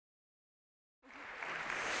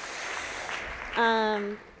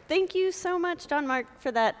Thank you so much, John Mark,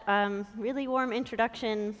 for that really warm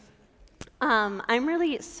introduction. I'm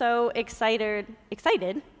really so excited,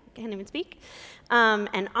 can't even speak,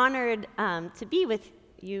 and honored to be with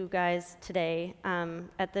you guys today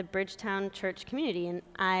at the Bridgetown Church community. And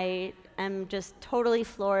I am just totally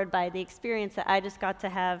floored by the experience that I just got to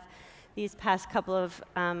have these past couple of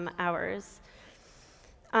hours.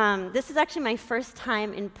 This is actually my first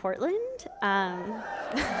time in Portland.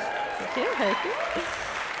 Thank you.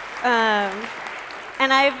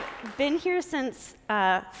 And I've been here since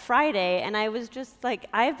Friday, and I was just like,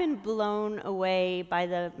 I've been blown away by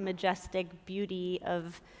the majestic beauty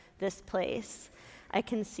of this place. I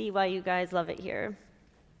can see why you guys love it here.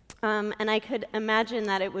 And I could imagine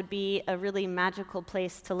that it would be a really magical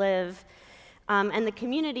place to live. And the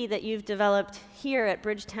community that you've developed here at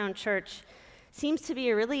Bridgetown Church seems to be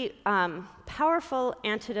a really powerful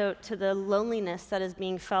antidote to the loneliness that is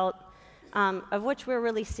being felt, of which we're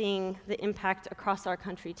really seeing the impact across our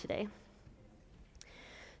country today.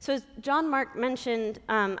 So as John Mark mentioned,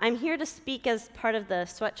 I'm here to speak as part of the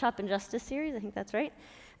Sweatshop and Justice series, I think that's right.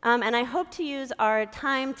 And I hope to use our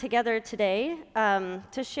time together today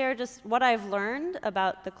to share just what I've learned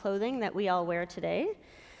about the clothing that we all wear today.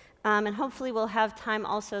 And hopefully we'll have time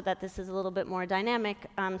also that this is a little bit more dynamic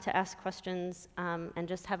to ask questions and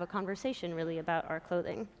just have a conversation really about our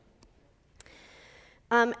clothing.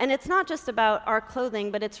 And it's not just about our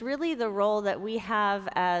clothing, but it's really the role that we have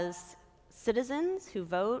as citizens who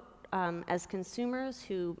vote, as consumers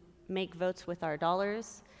who make votes with our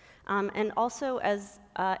dollars, and also as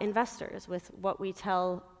investors with what we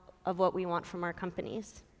tell of what we want from our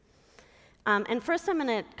companies. And first I'm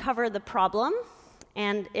going to cover the problem,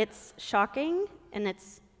 and it's shocking and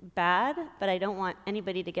it's bad, but I don't want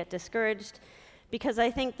anybody to get discouraged, because I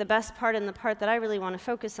think the best part and the part that I really want to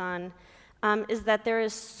focus on is that there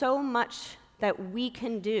is so much that we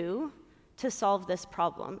can do to solve this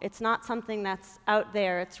problem. It's not something that's out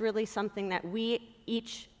there, it's really something that we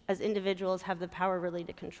each as individuals have the power really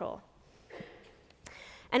to control.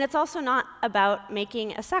 And it's also not about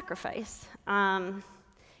making a sacrifice.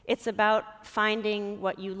 It's about finding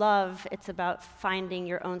what you love. It's about finding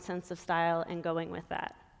your own sense of style and going with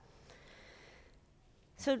that.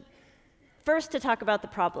 So first, to talk about the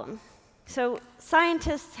problem. So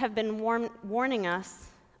scientists have been warning us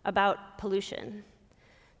about pollution.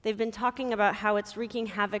 They've been talking about how it's wreaking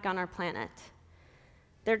havoc on our planet.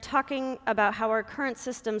 They're talking about how our current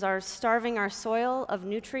systems are starving our soil of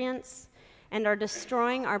nutrients and are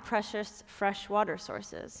destroying our precious fresh water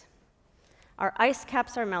sources. Our ice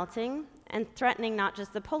caps are melting and threatening not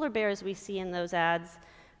just the polar bears we see in those ads,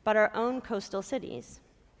 but our own coastal cities.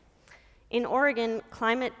 In Oregon,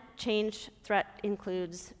 climate change threat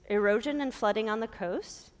includes erosion and flooding on the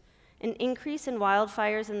coast, an increase in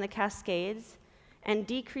wildfires in the Cascades, and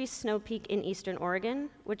decreased snow peak in eastern Oregon,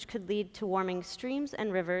 which could lead to warming streams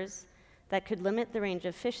and rivers that could limit the range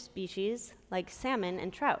of fish species like salmon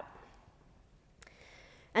and trout.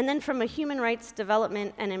 And then from a human rights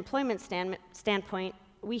development and employment standpoint,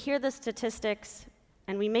 we hear the statistics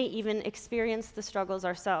and we may even experience the struggles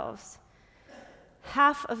ourselves.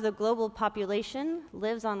 Half of the global population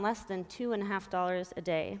lives on less than $2.50 a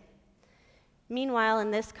day. Meanwhile,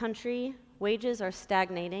 in this country, wages are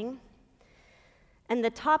stagnating, and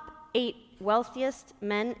the top 8 wealthiest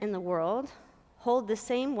men in the world hold the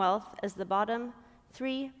same wealth as the bottom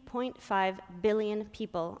 3.5 billion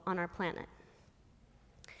people on our planet.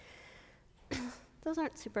 Those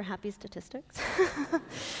aren't super happy statistics.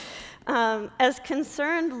 As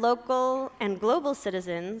concerned local and global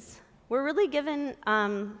citizens, we're really given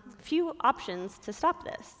few options to stop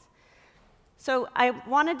this. So I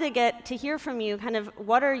wanted to get to hear from you kind of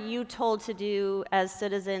what are you told to do as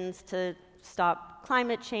citizens to stop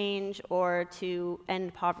climate change or to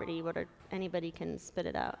end poverty? Anybody can spit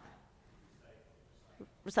it out.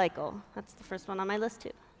 Recycle. That's the first one on my list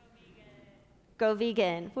too. Go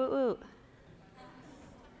vegan. Woo woo.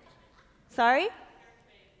 Sorry?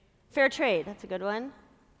 Fair trade. That's a good one.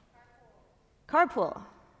 Carpool.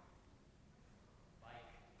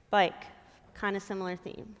 Bike. Kind of similar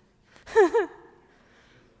theme.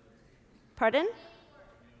 Pardon?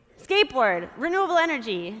 Skateboard. Renewable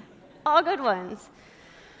energy. All good ones.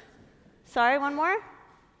 Sorry, one more?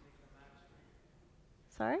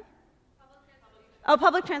 Sorry?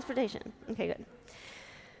 Public transportation. Okay, good.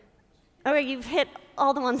 Okay, you've hit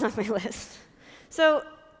all the ones on my list. So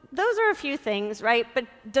those are a few things, right? But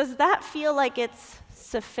does that feel like it's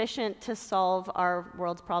sufficient to solve our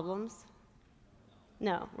world's problems?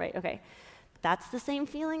 No, right, okay. That's the same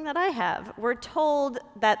feeling that I have. We're told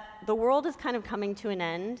that the world is kind of coming to an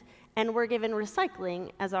end, and we're given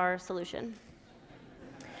recycling as our solution.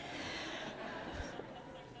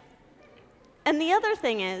 And the other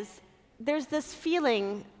thing is, there's this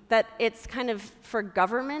feeling that it's kind of for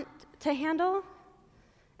government to handle,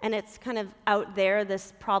 and it's kind of out there,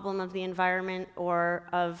 this problem of the environment or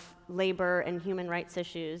of labor and human rights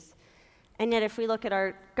issues. And yet, if we look at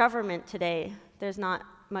our government today, there's not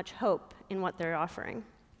much hope in what they're offering.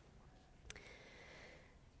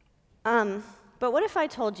 But what if I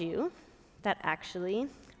told you that actually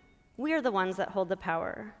we are the ones that hold the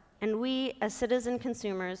power, and we, as citizen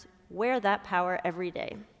consumers, wear that power every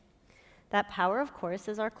day? That power, of course,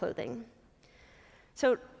 is our clothing.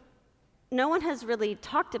 So no one has really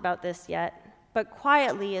talked about this yet, but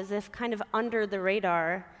quietly, as if kind of under the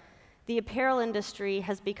radar, the apparel industry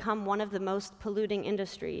has become one of the most polluting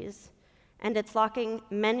industries, and it's locking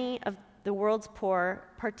many of the world's poor,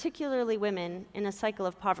 particularly women, in a cycle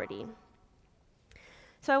of poverty.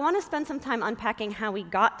 So I want to spend some time unpacking how we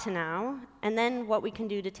got to now, and then what we can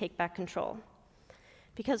do to take back control.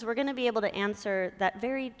 Because we're going to be able to answer that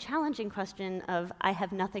very challenging question of, I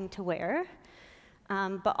have nothing to wear,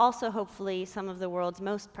 but also hopefully some of the world's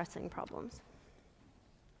most pressing problems.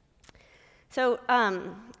 So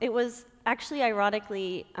it was actually,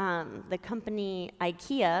 ironically, the company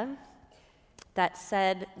IKEA that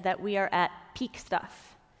said that we are at peak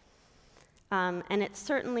stuff. And it's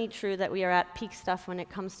certainly true that we are at peak stuff when it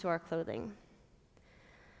comes to our clothing.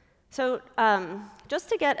 So just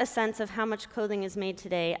to get a sense of how much clothing is made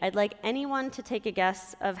today, I'd like anyone to take a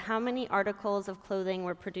guess of how many articles of clothing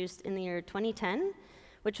were produced in the year 2010,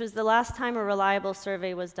 which was the last time a reliable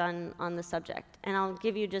survey was done on the subject. And I'll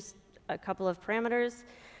give you just a couple of parameters.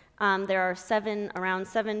 There are around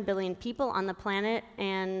 7 billion people on the planet,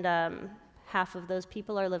 and half of those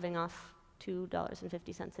people are living off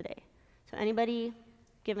 $2.50 a day. So anybody,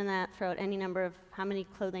 given that, throw out any number of how many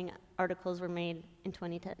clothing articles were made in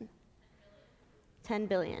 2010? 10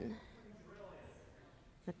 billion.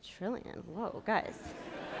 A trillion. Whoa, guys.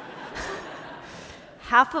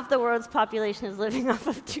 Half of the world's population is living off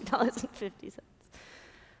of $2.50.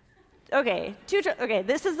 Okay, okay,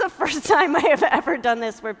 this is the first time I have ever done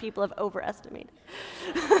this where people have overestimated.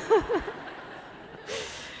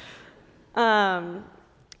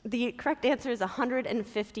 The correct answer is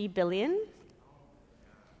 150 billion.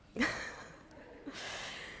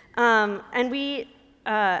 And we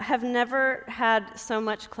have never had so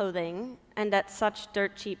much clothing and at such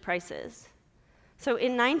dirt cheap prices. So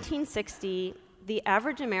in 1960, the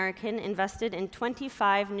average American invested in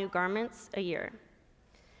 25 new garments a year.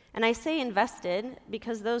 And I say invested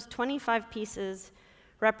because those 25 pieces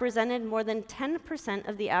represented more than 10%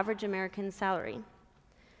 of the average American salary.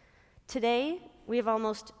 Today, we have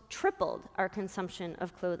almost tripled our consumption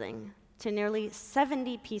of clothing to nearly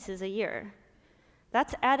 70 pieces a year.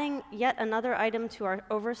 That's adding yet another item to our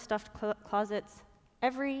overstuffed closets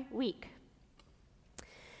every week.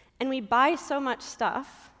 And we buy so much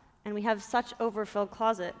stuff, and we have such overfilled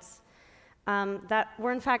closets, that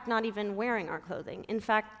we're in fact not even wearing our clothing. In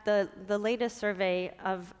fact, the latest survey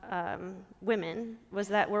of women was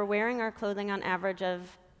that we're wearing our clothing on average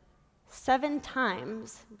of 7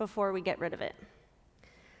 times before we get rid of it.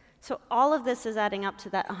 So all of this is adding up to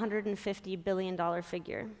that $150 billion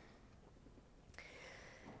figure.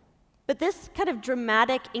 But this kind of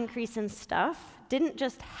dramatic increase in stuff didn't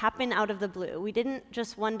just happen out of the blue. We didn't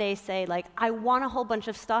just one day say, like, I want a whole bunch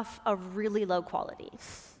of stuff of really low quality.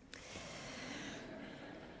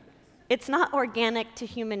 It's not organic to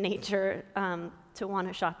human nature to want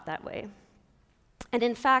to shop that way. And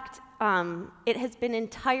in fact, it has been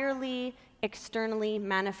entirely externally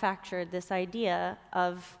manufactured, this idea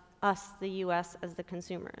of us, the US, as the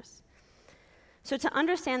consumers. So to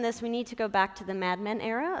understand this, we need to go back to the Mad Men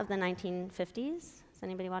era of the 1950s. Has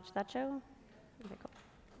anybody watched that show? Okay, cool.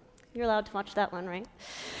 You're allowed to watch that one, right?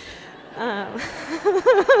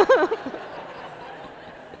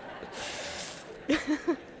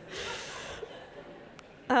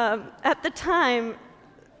 At the time,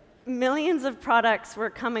 millions of products were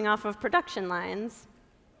coming off of production lines,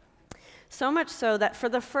 so much so that for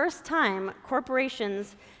the first time,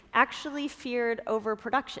 corporations actually feared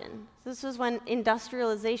overproduction. This was when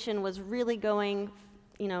industrialization was really going,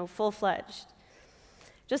 full-fledged.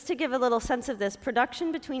 Just to give a little sense of this,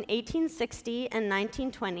 production between 1860 and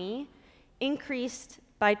 1920 increased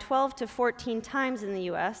by 12 to 14 times in the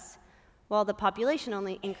US, while the population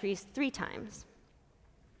only increased 3 times.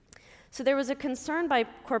 So there was a concern by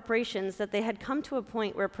corporations that they had come to a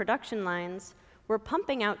point where production lines were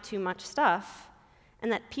pumping out too much stuff,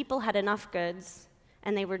 and that people had enough goods,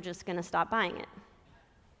 and they were just going to stop buying it.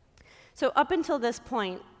 So up until this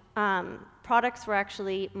point, products were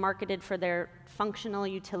actually marketed for their functional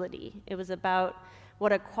utility. It was about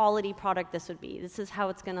what a quality product this would be. This is how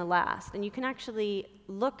it's going to last. And you can actually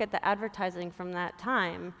look at the advertising from that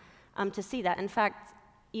time to see that. In fact,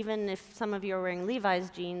 even if some of you are wearing Levi's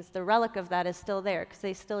jeans, the relic of that is still there because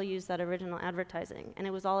they still use that original advertising, and it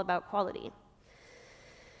was all about quality.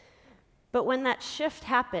 But when that shift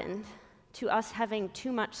happened to us having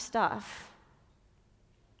too much stuff,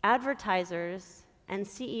 advertisers and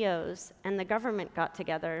CEOs and the government got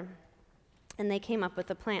together, and they came up with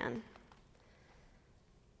a plan.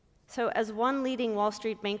 So as one leading Wall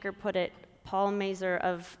Street banker put it, Paul Mazur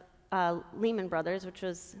of Lehman Brothers, which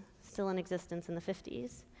was still in existence in the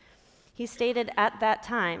 50s, he stated at that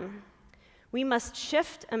time, "We must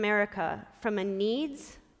shift America from a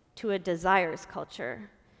needs to a desires culture.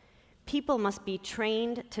 People must be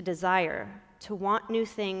trained to desire, to want new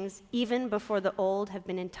things even before the old have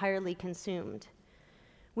been entirely consumed.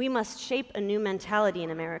 We must shape a new mentality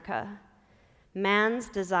in America. Man's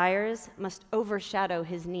desires must overshadow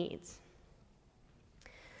his needs."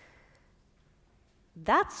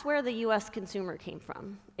 That's where the US consumer came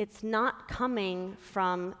from. It's not coming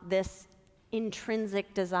from this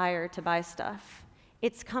intrinsic desire to buy stuff.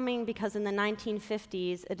 It's coming because in the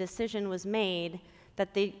 1950s, a decision was made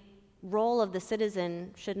that the role of the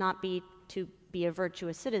citizen should not be to be a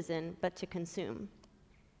virtuous citizen, but to consume.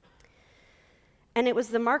 And it was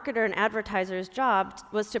the marketer and advertiser's job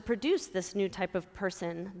was to produce this new type of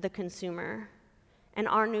person, the consumer. And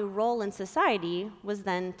our new role in society was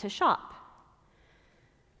then to shop.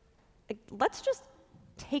 Let's just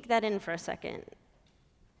take that in for a second.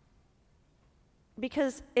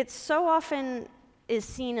 Because it so often is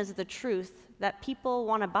seen as the truth that people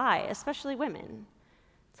want to buy, especially women.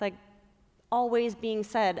 It's like always being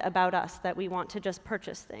said about us that we want to just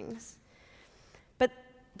purchase things. But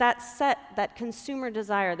that consumer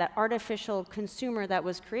desire, that artificial consumer that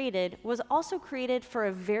was created, was also created for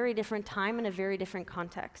a very different time and a very different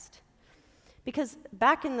context. Because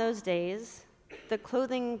back in those days, the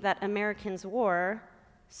clothing that Americans wore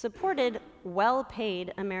supported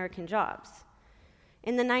well-paid American jobs.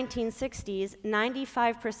 In the 1960s,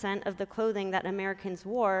 95% of the clothing that Americans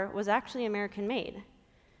wore was actually American-made.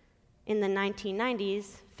 In the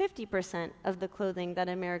 1990s, 50% of the clothing that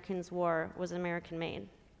Americans wore was American-made.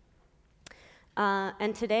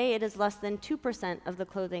 And today, it is less than 2% of the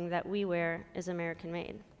clothing that we wear is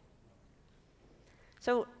American-made.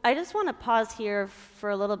 So I just want to pause here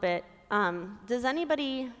for a little bit. Does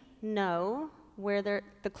anybody know where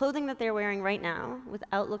the clothing that they're wearing right now,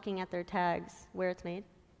 without looking at their tags, where it's made?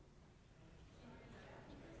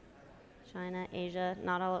 China, Asia,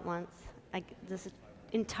 not all at once. This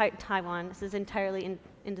is Taiwan. This is entirely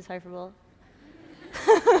indecipherable.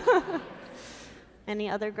 Any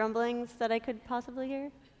other grumblings that I could possibly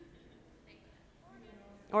hear?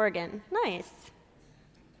 Oregon. Nice.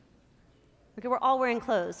 Okay, we're all wearing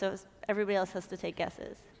clothes, so everybody else has to take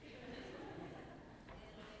guesses.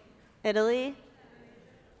 Italy?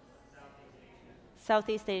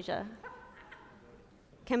 Southeast Asia.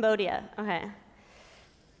 Cambodia. Okay.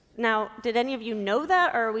 Now, did any of you know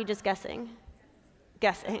that, or are we just guessing?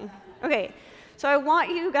 Guessing. Okay. So I want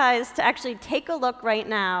you guys to actually take a look right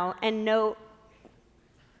now and note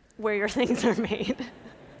where your things are made.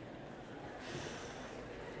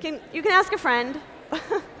 You can ask a friend.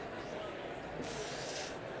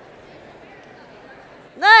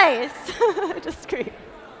 Nice! Just great.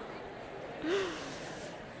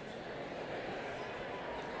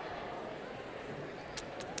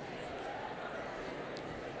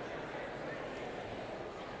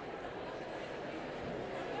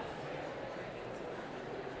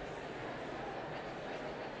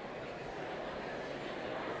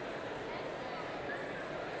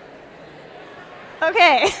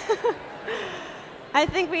 Okay. I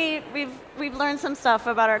think we've learned some stuff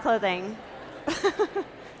about our clothing.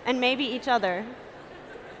 And maybe each other.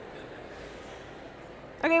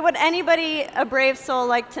 Okay, would anybody, a brave soul,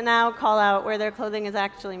 like to now call out where their clothing is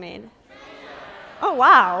actually made? Oh,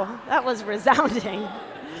 wow, that was resounding.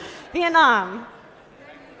 Vietnam.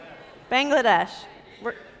 Bangladesh.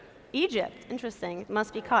 Egypt, interesting,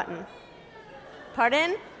 must be cotton.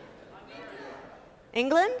 Pardon?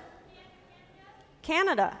 England?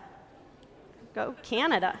 Canada. Go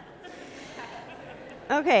Canada.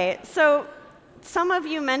 Okay, so some of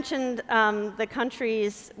you mentioned the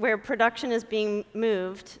countries where production is being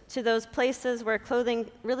moved to those places where clothing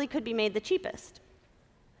really could be made the cheapest.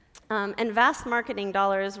 And vast marketing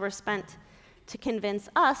dollars were spent to convince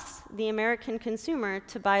us, the American consumer,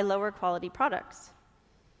 to buy lower quality products.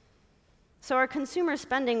 So our consumer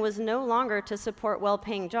spending was no longer to support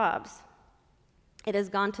well-paying jobs. It has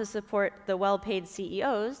gone to support the well-paid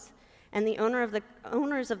CEOs and the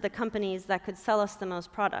owners of the companies that could sell us the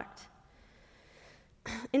most product.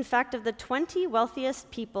 In fact, of the 20 wealthiest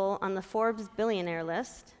people on the Forbes billionaire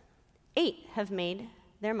list, 8 have made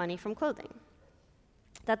their money from clothing.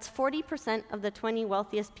 That's 40% of the 20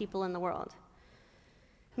 wealthiest people in the world.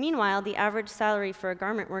 Meanwhile, the average salary for a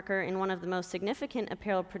garment worker in one of the most significant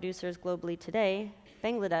apparel producers globally today,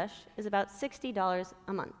 Bangladesh, is about $60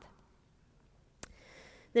 a month.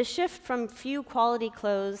 The shift from few quality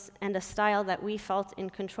clothes and a style that we felt in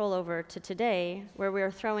control over to today, where we are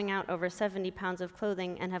throwing out over 70 pounds of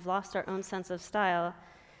clothing and have lost our own sense of style,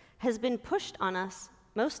 has been pushed on us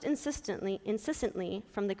most insistently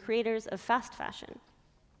from the creators of fast fashion.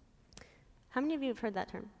 How many of you have heard that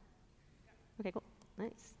term? Okay, cool.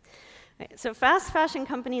 Nice. Right, so fast fashion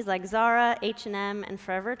companies like Zara, H&M, and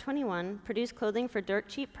Forever 21 produce clothing for dirt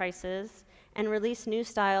cheap prices and release new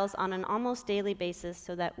styles on an almost daily basis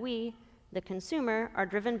so that we, the consumer, are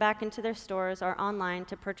driven back into their stores or online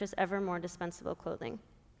to purchase ever more dispensable clothing.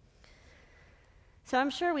 So I'm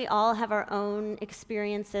sure we all have our own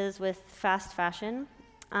experiences with fast fashion.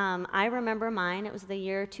 I remember mine. It was the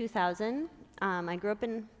year 2000. I grew up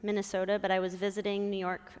in Minnesota, but I was visiting New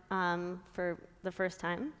York for the first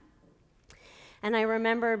time. And I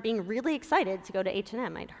remember being really excited to go to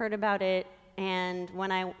H&M. I'd heard about it, and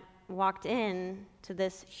when I walked in to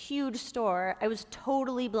this huge store, I was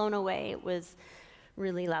totally blown away. It was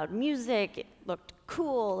really loud music, it looked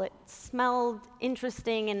cool, it smelled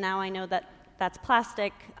interesting, and now I know that that's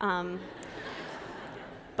plastic.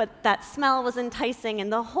 But that smell was enticing,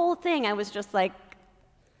 and the whole thing, I was just like,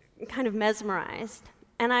 kind of mesmerized.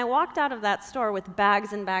 And I walked out of that store with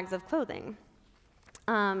bags and bags of clothing.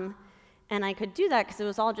 And I could do that because it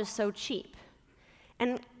was all just so cheap.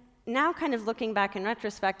 And now kind of looking back in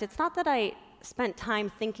retrospect, it's not that I spent time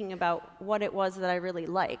thinking about what it was that I really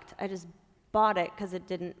liked. I just bought it because it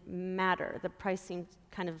didn't matter. The price seemed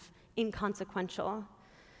kind of inconsequential.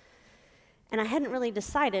 And I hadn't really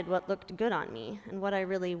decided what looked good on me and what I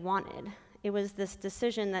really wanted. It was this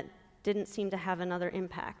decision that didn't seem to have another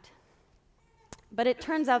impact. But it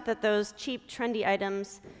turns out that those cheap, trendy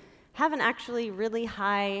items have an actually really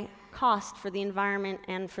high cost for the environment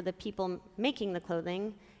and for the people making the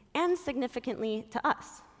clothing, and significantly to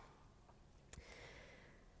us.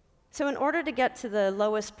 So in order to get to the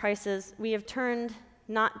lowest prices, we have turned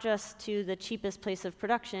not just to the cheapest place of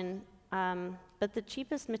production, but the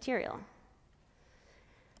cheapest material.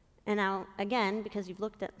 And now, again, because you've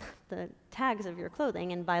looked at the tags of your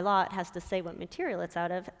clothing, and by law it has to say what material it's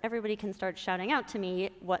out of, everybody can start shouting out to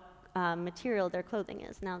me what material their clothing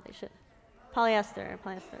is. Now they should. Polyester.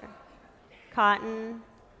 Cotton.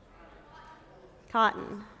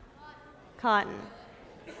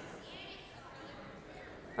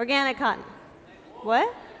 Organic cotton.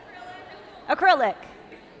 What? Acrylic.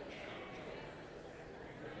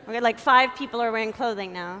 Okay, like 5 people are wearing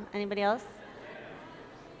clothing now. Anybody else?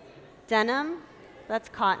 Denim. That's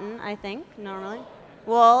cotton, I think, normally.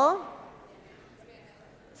 Wool.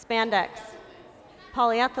 Spandex.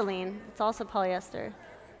 Polyethylene. It's also polyester.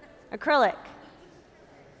 Acrylic.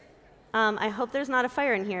 I hope there's not a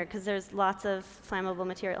fire in here because there's lots of flammable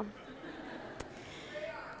material.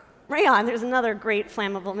 Rayon, there's another great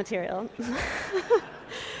flammable material.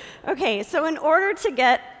 Okay, so in order to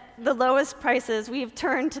get the lowest prices, we've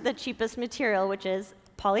turned to the cheapest material, which is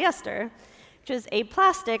polyester, which is a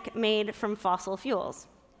plastic made from fossil fuels.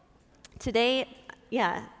 Today,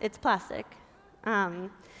 yeah, it's plastic.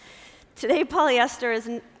 Today, polyester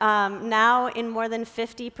is now in more than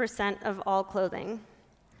 50% of all clothing.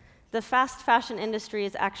 The fast fashion industry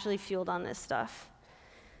is actually fueled on this stuff.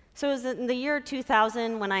 So it was in the year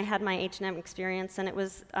 2000 when I had my H&M experience, and it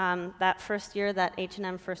was that first year that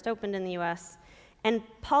H&M first opened in the US. And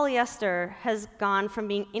polyester has gone from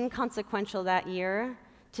being inconsequential that year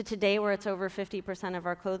to today where it's over 50% of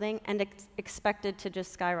our clothing and expected to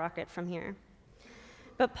just skyrocket from here.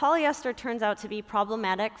 But polyester turns out to be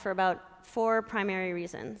problematic for about 4 primary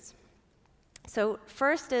reasons. So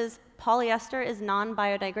first is polyester is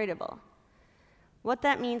non-biodegradable. What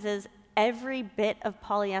that means is every bit of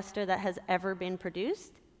polyester that has ever been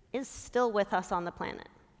produced is still with us on the planet.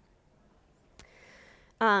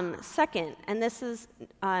 Second, and this is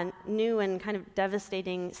new and kind of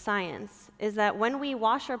devastating science, is that when we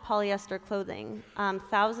wash our polyester clothing,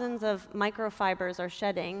 thousands of microfibers are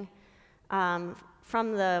shedding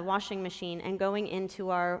from the washing machine and going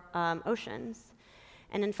into our oceans.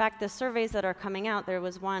 And in fact, the surveys that are coming out, there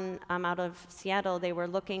was one out of Seattle, they were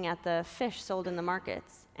looking at the fish sold in the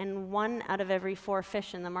markets, and 1 out of every 4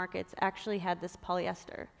 fish in the markets actually had this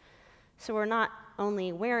polyester. So we're not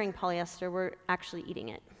only wearing polyester, we're actually eating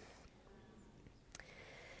it.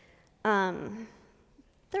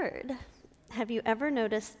 Third, have you ever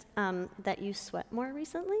noticed that you sweat more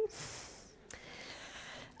recently?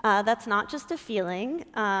 That's not just a feeling.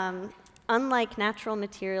 Unlike natural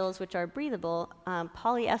materials, which are breathable,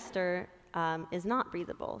 polyester is not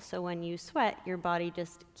breathable. So when you sweat, your body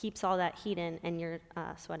just keeps all that heat in, and you're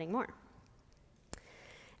sweating more.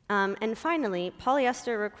 And finally,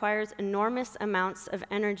 polyester requires enormous amounts of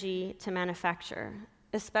energy to manufacture,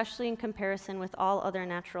 especially in comparison with all other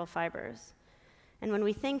natural fibers. And when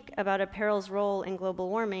we think about apparel's role in global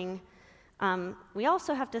warming, we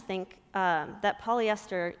also have to think that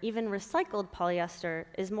polyester, even recycled polyester,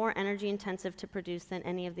 is more energy intensive to produce than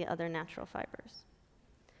any of the other natural fibers.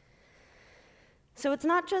 So it's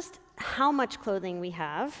not just how much clothing we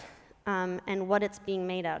have and what it's being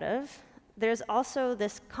made out of. There's also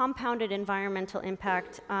this compounded environmental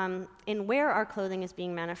impact in where our clothing is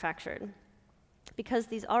being manufactured, because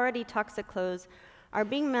these already toxic clothes are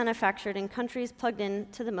being manufactured in countries plugged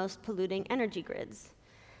into the most polluting energy grids.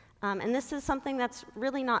 And this is something that's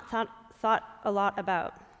really not thought a lot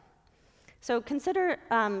about. So consider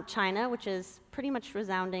China, which is pretty much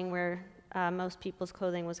resounding where most people's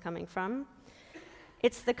clothing was coming from.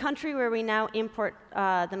 It's the country where we now import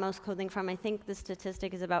the most clothing from. I think the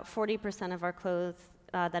statistic is about 40% of our clothes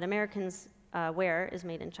that Americans wear is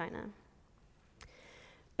made in China.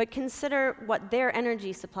 But consider what their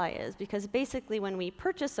energy supply is, because basically when we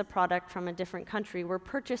purchase a product from a different country, we're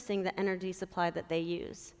purchasing the energy supply that they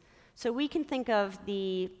use. So we can think of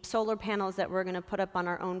the solar panels that we're going to put up on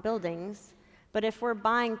our own buildings, but if we're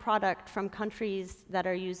buying product from countries that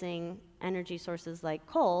are using energy sources like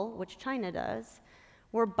coal, which China does,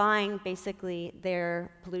 we're buying basically their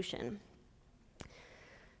pollution.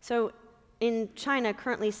 So in China,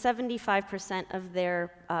 currently 75% of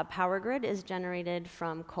their power grid is generated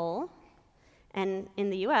from coal. And in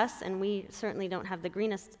the US, and we certainly don't have the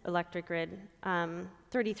greenest electric grid,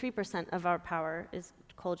 33% of our power is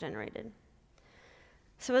coal generated.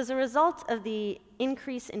 So as a result of the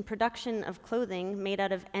increase in production of clothing made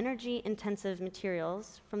out of energy-intensive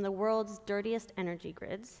materials from the world's dirtiest energy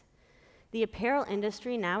grids, the apparel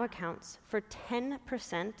industry now accounts for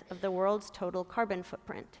 10% of the world's total carbon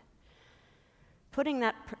footprint. Putting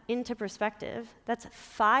that into perspective, that's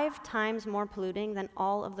 5 times more polluting than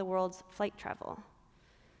all of the world's flight travel.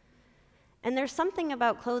 And there's something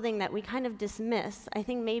about clothing that we kind of dismiss, I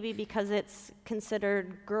think maybe because it's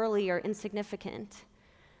considered girly or insignificant.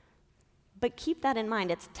 But keep that in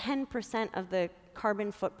mind, it's 10% of the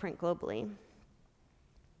carbon footprint globally.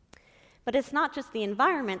 But it's not just the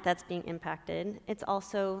environment that's being impacted, it's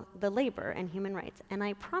also the labor and human rights. And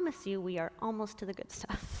I promise you, we are almost to the good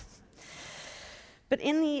stuff. But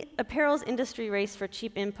in the apparel's industry race for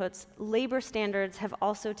cheap inputs, labor standards have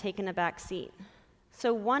also taken a back seat.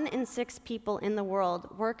 So 1 in 6 people in the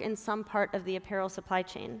world work in some part of the apparel supply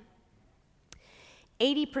chain.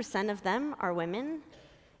 80% of them are women,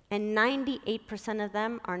 and 98% of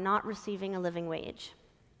them are not receiving a living wage.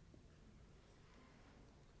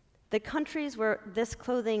 The countries where this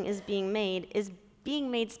clothing is being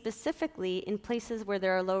made specifically in places where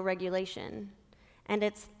there are low regulation. And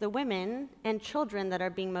it's the women and children that are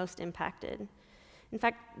being most impacted. In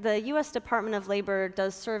fact, the US Department of Labor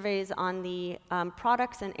does surveys on the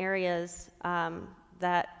products and areas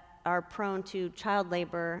that are prone to child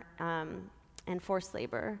labor and forced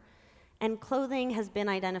labor. And clothing has been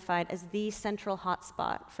identified as the central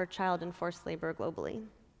hotspot for child and forced labor globally.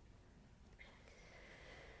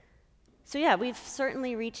 So yeah, we've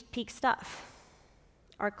certainly reached peak stuff.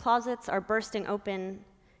 Our closets are bursting open,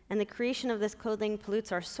 and the creation of this clothing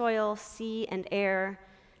pollutes our soil, sea, and air,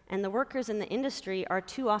 and the workers in the industry are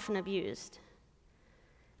too often abused.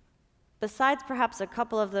 Besides perhaps a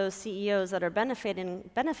couple of those CEOs that are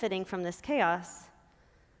benefiting from this chaos,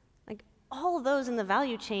 like all of those in the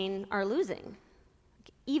value chain are losing,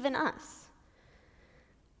 like even us.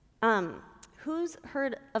 Who's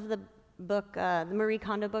heard of the book, the Marie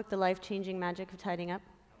Kondo book, The Life-Changing Magic of Tidying Up?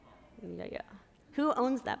 Yeah. Who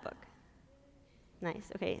owns that book?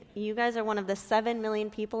 Nice, okay. You guys are one of the 7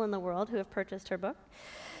 million people in the world who have purchased her book.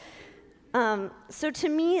 So to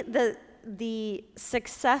me, the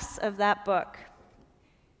success of that book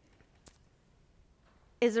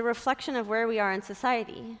is a reflection of where we are in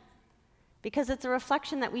society, because it's a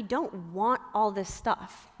reflection that we don't want all this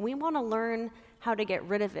stuff. We want to learn how to get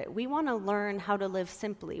rid of it. We want to learn how to live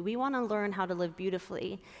simply. We want to learn how to live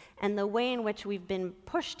beautifully. And the way in which we've been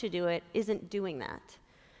pushed to do it isn't doing that.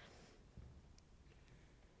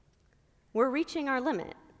 We're reaching our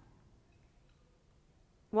limit.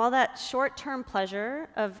 While that short-term pleasure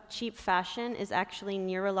of cheap fashion is actually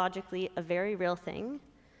neurologically a very real thing,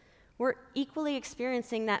 we're equally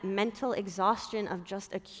experiencing that mental exhaustion of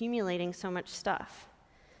just accumulating so much stuff.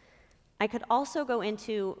 I could also go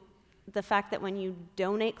into the fact that when you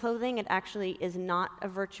donate clothing, it actually is not a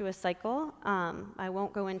virtuous cycle. I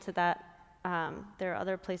won't go into that. There are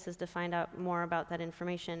other places to find out more about that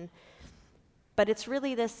information. But it's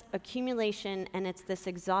really this accumulation and it's this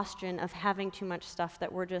exhaustion of having too much stuff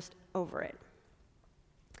that we're just over it.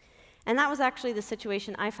 And that was actually the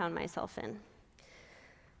situation I found myself in.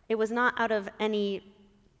 It was not out of any,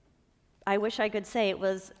 I wish I could say it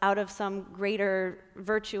was out of some greater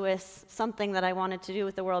virtuous something that I wanted to do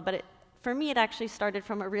with the world, but for me it actually started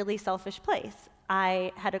from a really selfish place.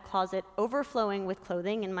 I had a closet overflowing with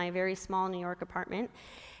clothing in my very small New York apartment,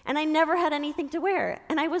 and I never had anything to wear,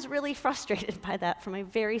 and I was really frustrated by that from a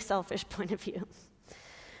very selfish point of view.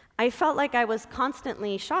 I felt like I was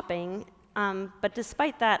constantly shopping, but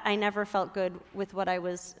despite that, I never felt good with what I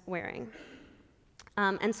was wearing.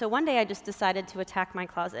 And so one day I just decided to attack my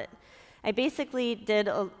closet. I basically did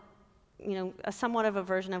a somewhat of a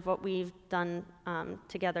version of what we've done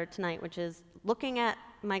together tonight, which is looking at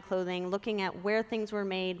my clothing, looking at where things were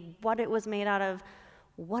made, what it was made out of,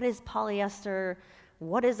 what is polyester,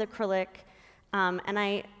 what is acrylic. And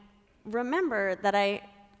I remember that I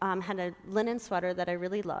had a linen sweater that I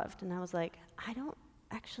really loved, and I was like, I don't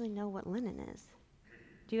actually know what linen is.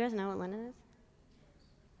 Do you guys know what linen is?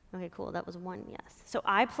 Okay, cool, that was one yes. So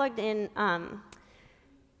I plugged in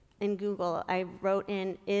Google, I wrote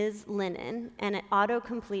in is linen, and it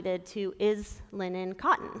auto-completed to is linen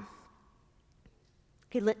cotton.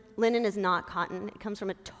 Okay, linen is not cotton. It comes from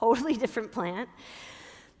a totally different plant.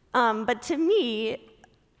 But to me,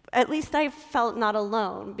 at least I felt not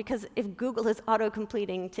alone, because if Google is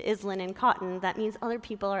auto-completing to is linen cotton, that means other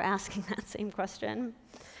people are asking that same question.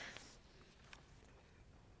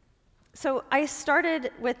 So I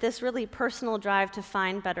started with this really personal drive to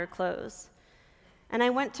find better clothes. And I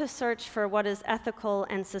went to search for what is ethical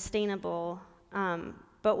and sustainable,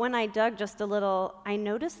 but when I dug just a little, I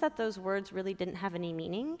noticed that those words really didn't have any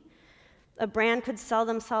meaning. A brand could sell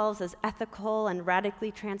themselves as ethical and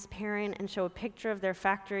radically transparent and show a picture of their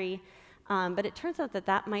factory, but it turns out that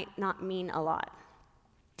that might not mean a lot.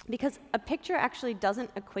 Because a picture actually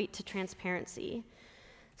doesn't equate to transparency.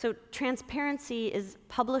 So transparency is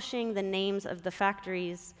publishing the names of the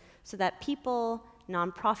factories so that people,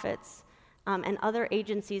 nonprofits, and other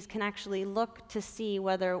agencies can actually look to see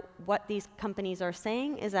whether what these companies are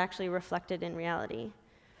saying is actually reflected in reality.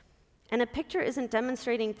 And a picture isn't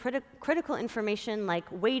demonstrating critical information like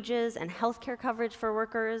wages and healthcare coverage for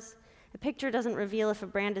workers. A picture doesn't reveal if a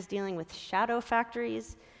brand is dealing with shadow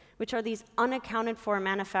factories, which are these unaccounted for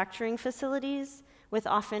manufacturing facilities with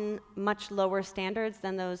often much lower standards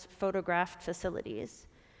than those photographed facilities.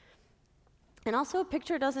 And also, a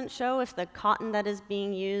picture doesn't show if the cotton that is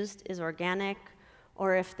being used is organic,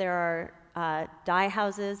 or if there are dye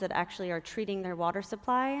houses that actually are treating their water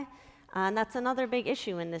supply. And that's another big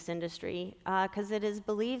issue in this industry, because it is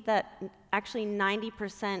believed that actually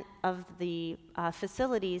 90% of the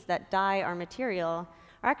facilities that dye our material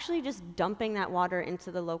are actually just dumping that water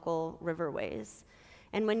into the local riverways.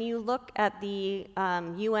 And when you look at the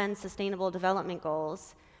UN Sustainable Development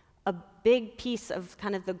Goals, a big piece of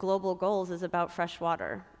kind of the global goals is about fresh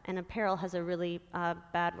water, and apparel has a really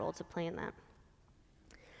bad role to play in that.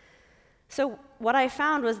 So what I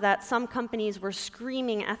found was that some companies were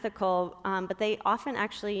screaming ethical, but they often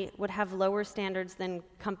actually would have lower standards than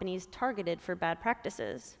companies targeted for bad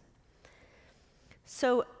practices.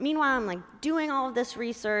 So meanwhile, I'm like doing all of this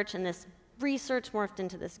research, and this research morphed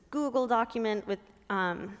into this Google document with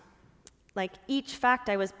like each fact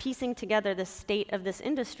I was piecing together the state of this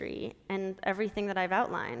industry and everything that I've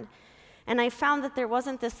outlined. And I found that there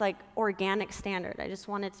wasn't this like organic standard. I just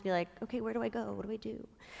wanted to be like, okay, where do I go? What do I do?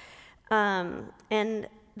 And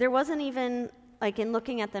there wasn't even, like in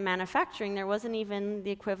looking at the manufacturing, there wasn't even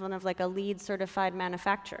the equivalent of like a LEED certified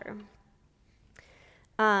manufacturer.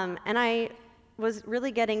 And I was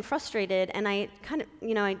really getting frustrated, and I kind of,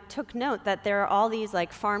 I took note that there are all these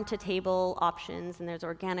like farm-to-table options, and there's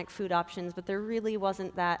organic food options, but there really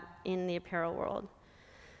wasn't that in the apparel world.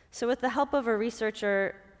 So with the help of a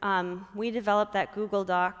researcher, we developed that Google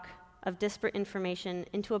Doc of disparate information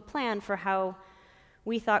into a plan for how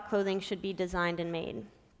we thought clothing should be designed and made.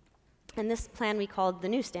 And this plan we called the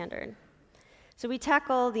New Standard. So we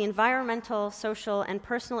tackle the environmental, social, and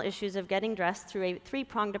personal issues of getting dressed through a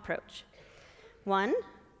three-pronged approach. 1,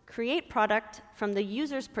 create product from the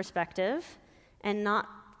user's perspective and not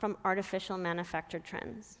from artificial manufactured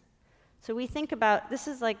trends. So we think about, this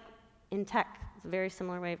is like in tech, It's a very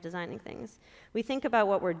similar way of designing things. We think about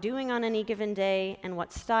what we're doing on any given day and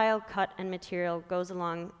what style, cut, and material goes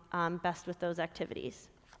along best with those activities.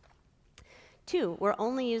 2, we're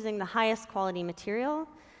only using the highest quality material,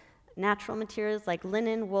 natural materials like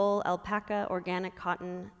linen, wool, alpaca, organic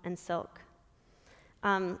cotton, and silk.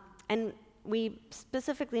 And we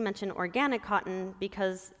specifically mention organic cotton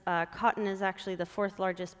because cotton is actually the 4th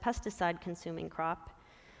largest pesticide-consuming crop.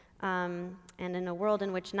 And in a world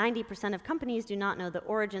in which 90% of companies do not know the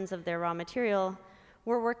origins of their raw material,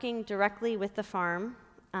 we're working directly with the farm.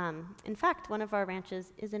 In fact, one of our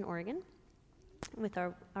ranches is in Oregon with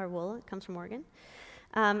our wool. It comes from Oregon.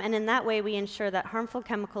 And in that way, we ensure that harmful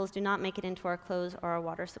chemicals do not make it into our clothes or our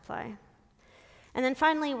water supply. And then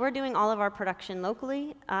finally, we're doing all of our production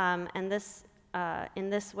locally, and in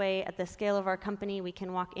this way, at the scale of our company, we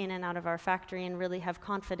can walk in and out of our factory and really have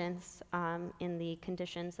confidence in the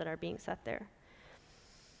conditions that are being set there.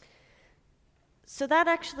 So that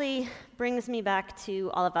actually brings me back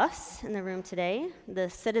to all of us in the room today, the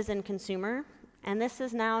citizen consumer, and this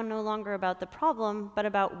is now no longer about the problem, but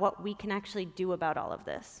about what we can actually do about all of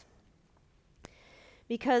this.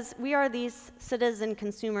 Because we are these citizen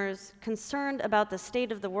consumers concerned about the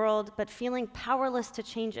state of the world, but feeling powerless to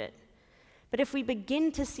change it. But if we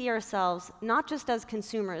begin to see ourselves not just as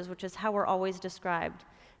consumers, which is how we're always described,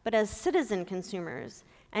 but as citizen consumers,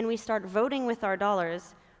 and we start voting with our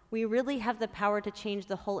dollars, we really have the power to change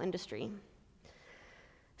the whole industry.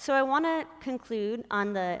 So I want to conclude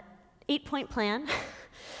on the 8-point plan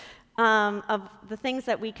of the things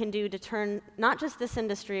that we can do to turn not just this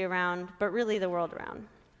industry around, but really the world around.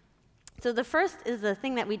 So the first is the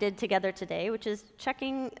thing that we did together today, which is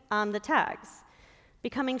checking the tags.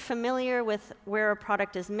 Becoming familiar with where a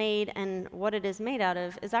product is made and what it is made out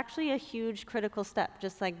of is actually a huge critical step,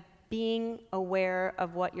 just like being aware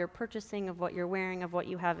of what you're purchasing, of what you're wearing, of what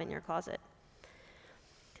you have in your closet.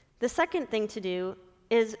 The second thing to do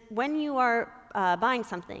is when you are buying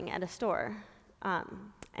something at a store,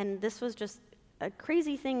 and this was just a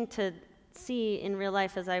crazy thing to see in real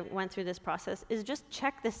life as I went through this process, is just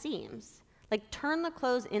check the seams. Like turn the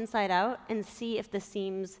clothes inside out and see if the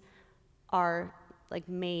seams are like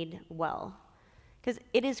made well. Because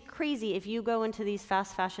it is crazy if you go into these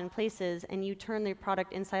fast fashion places and you turn the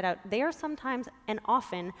product inside out, they are sometimes and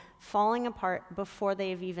often falling apart before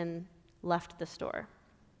they've even left the store.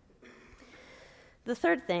 The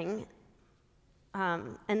third thing,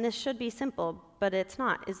 and this should be simple, but it's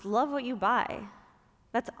not, is love what you buy.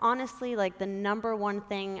 That's honestly like the number one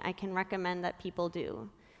thing I can recommend that people do.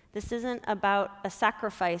 This isn't about a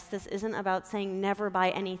sacrifice. This isn't about saying never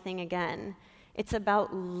buy anything again. It's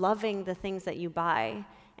about loving the things that you buy.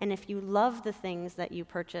 And if you love the things that you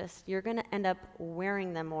purchase, you're going to end up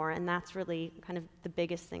wearing them more, and that's really kind of the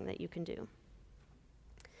biggest thing that you can do.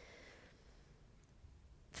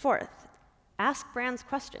 Fourth, ask brands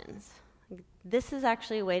questions. This is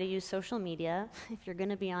actually a way to use social media, if you're going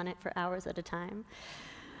to be on it for hours at a time,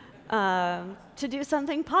 to do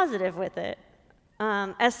something positive with it.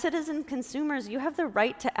 As citizen consumers, you have the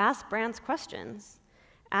right to ask brands questions.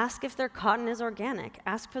 Ask if their cotton is organic.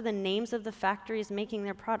 Ask for the names of the factories making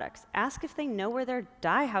their products. Ask if they know where their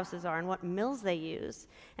dye houses are and what mills they use,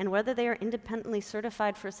 and whether they are independently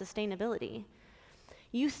certified for sustainability.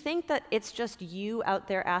 You think that it's just you out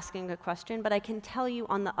there asking a question, but I can tell you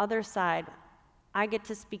on the other side, I get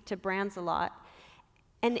to speak to brands a lot,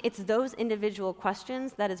 and it's those individual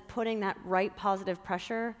questions that is putting that right positive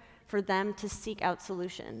pressure for them to seek out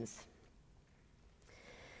solutions.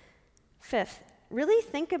 Fifth, really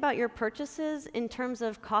think about your purchases in terms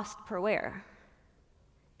of cost per wear.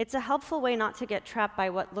 It's a helpful way not to get trapped by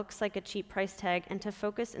what looks like a cheap price tag and to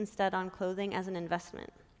focus instead on clothing as an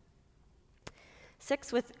investment.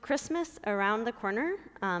 6, with Christmas around the corner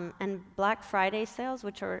and Black Friday sales,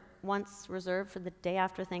 which are once reserved for the day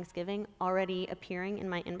after Thanksgiving, already appearing in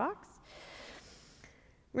my inbox,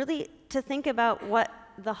 really to think about what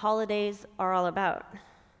the holidays are all about.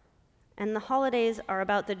 And the holidays are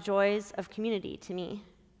about the joys of community to me.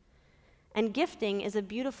 And gifting is a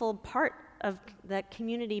beautiful part of that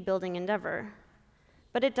community building endeavor.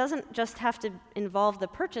 But it doesn't just have to involve the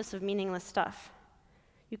purchase of meaningless stuff.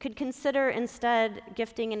 You could consider instead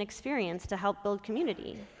gifting an experience to help build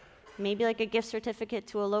community. Maybe like a gift certificate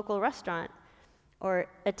to a local restaurant, or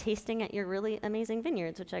a tasting at your really amazing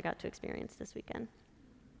vineyards, which I got to experience this weekend.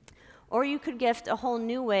 Or you could gift a whole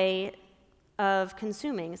new way of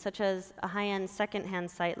consuming, such as a high-end secondhand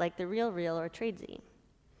site like The Real Real or Tradesy.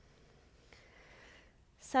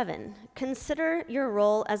 7, consider your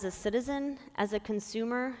role as a citizen, as a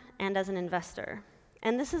consumer, and as an investor.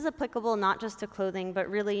 And this is applicable not just to clothing, but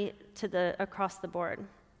really to across the board.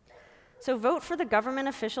 So vote for the government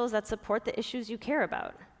officials that support the issues you care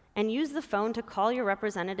about, and use the phone to call your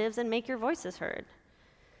representatives and make your voices heard.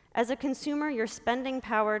 As a consumer, your spending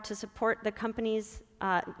power to support the companies,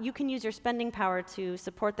 you can use your spending power to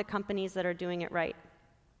support the companies that are doing it right.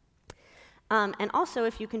 And also,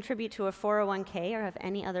 if you contribute to a 401k or have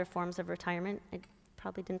any other forms of retirement, I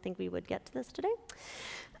probably didn't think we would get to this today,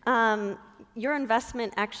 your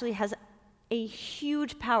investment actually has a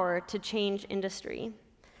huge power to change industry.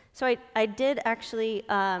 So I did actually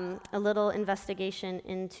a little investigation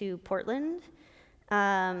into Portland.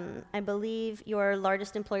 I believe your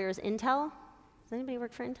largest employer is Intel. Does anybody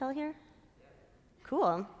work for Intel here?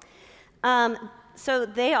 Cool. So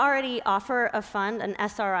they already offer a fund, an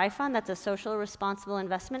SRI fund, that's a social responsible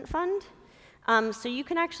investment fund. So you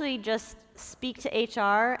can actually just speak to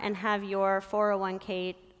HR and have your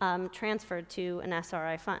 401k transferred to an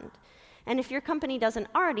SRI fund. And if your company doesn't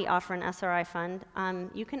already offer an SRI fund,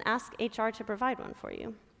 you can ask HR to provide one for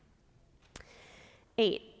you.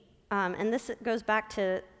 8, and this goes back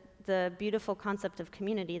to the beautiful concept of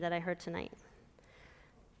community that I heard tonight.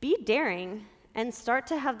 Be daring and start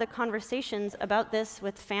to have the conversations about this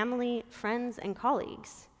with family, friends, and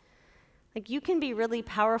colleagues. Like, you can be really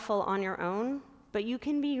powerful on your own, but you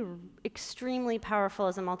can be extremely powerful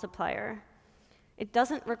as a multiplier. It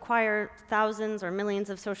doesn't require thousands or millions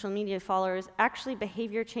of social media followers. Actually,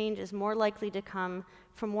 behavior change is more likely to come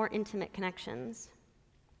from more intimate connections.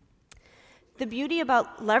 The beauty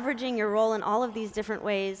about leveraging your role in all of these different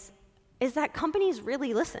ways is that companies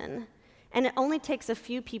really listen, and it only takes a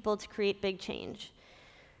few people to create big change.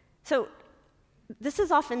 So this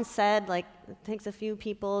is often said, like, it takes a few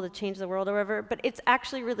people to change the world or whatever, but it's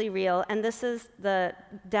actually really real, and this is the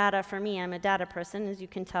data for me. I'm a data person, as you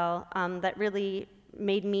can tell, that really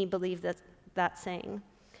made me believe that saying.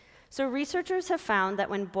 So researchers have found that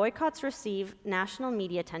when boycotts receive national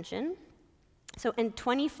media attention, and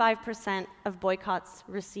 25% of boycotts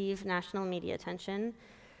receive national media attention,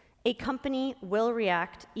 a company will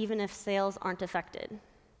react even if sales aren't affected.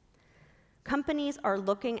 Companies are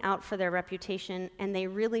looking out for their reputation, and they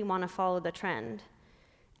really want to follow the trend.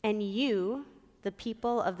 And you, the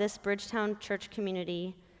people of this Bridgetown church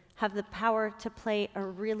community, have the power to play a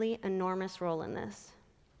really enormous role in this.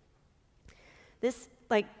 This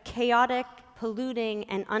chaotic, polluting,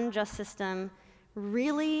 and unjust system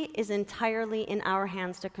really is entirely in our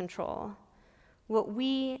hands to control. What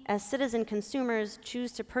we, as citizen consumers,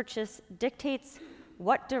 choose to purchase dictates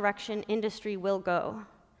what direction industry will go.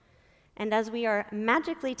 And as we are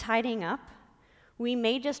magically tidying up, we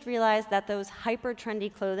may just realize that those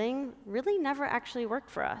hyper-trendy clothing really never actually worked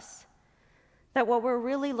for us. That what we're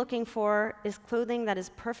really looking for is clothing that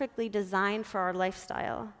is perfectly designed for our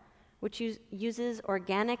lifestyle, which uses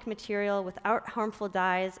organic material without harmful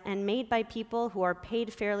dyes and made by people who are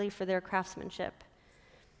paid fairly for their craftsmanship.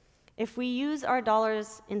 If we use our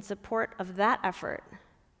dollars in support of that effort,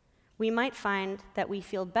 we might find that we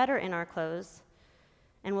feel better in our clothes,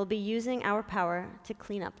 and we'll be using our power to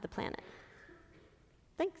clean up the planet.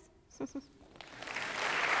 Thanks.